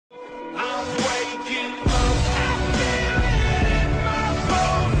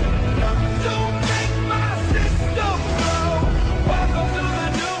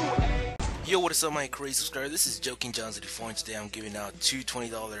what is up, my crazy subscriber? This is Joking John 84, and today I'm giving out two $20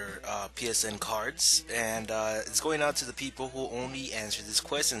 PSN cards, and it's going out to the people who only answer this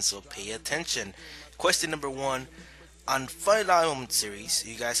question, so pay attention. Question number one: on Funny Live Moments series,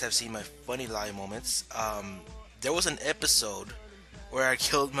 you guys have seen my Funny Live Moments. There was an episode where I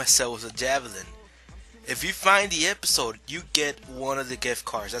killed myself with a javelin. If you find the episode, you get one of the gift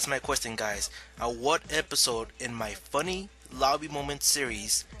cards. That's my question, guys. What episode in my Funny Lobby Moment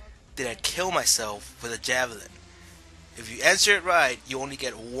series did I kill myself with a javelin? If you answer it right, you only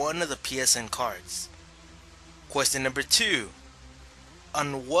get one of the PSN cards. Question number two: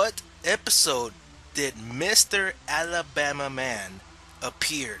 on what episode did Mr. Alabama Man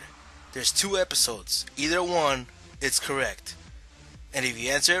appear? There's two episodes. Either one, it's correct. And if you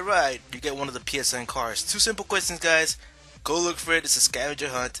answer it right, you get one of the PSN cards. Two simple questions, guys. Go look for it. It's a scavenger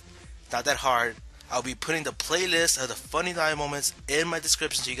hunt. Not that hard. I'll be putting the playlist of the Funny Live Moments in my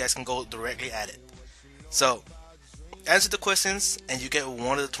description so you guys can go directly at it. So, answer the questions and you get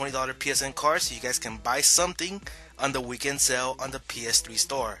one of the $20 PSN cards so you guys can buy something on the weekend sale on the PS3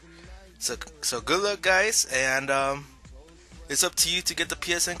 store. So good luck, guys, and it's up to you to get the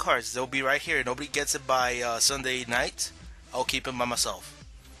PSN cards. They'll be right here. Nobody gets it by Sunday night. I'll keep them by myself,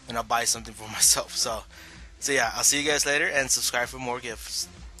 and I'll buy something for myself. So yeah, I'll see you guys later, and subscribe for more gifts.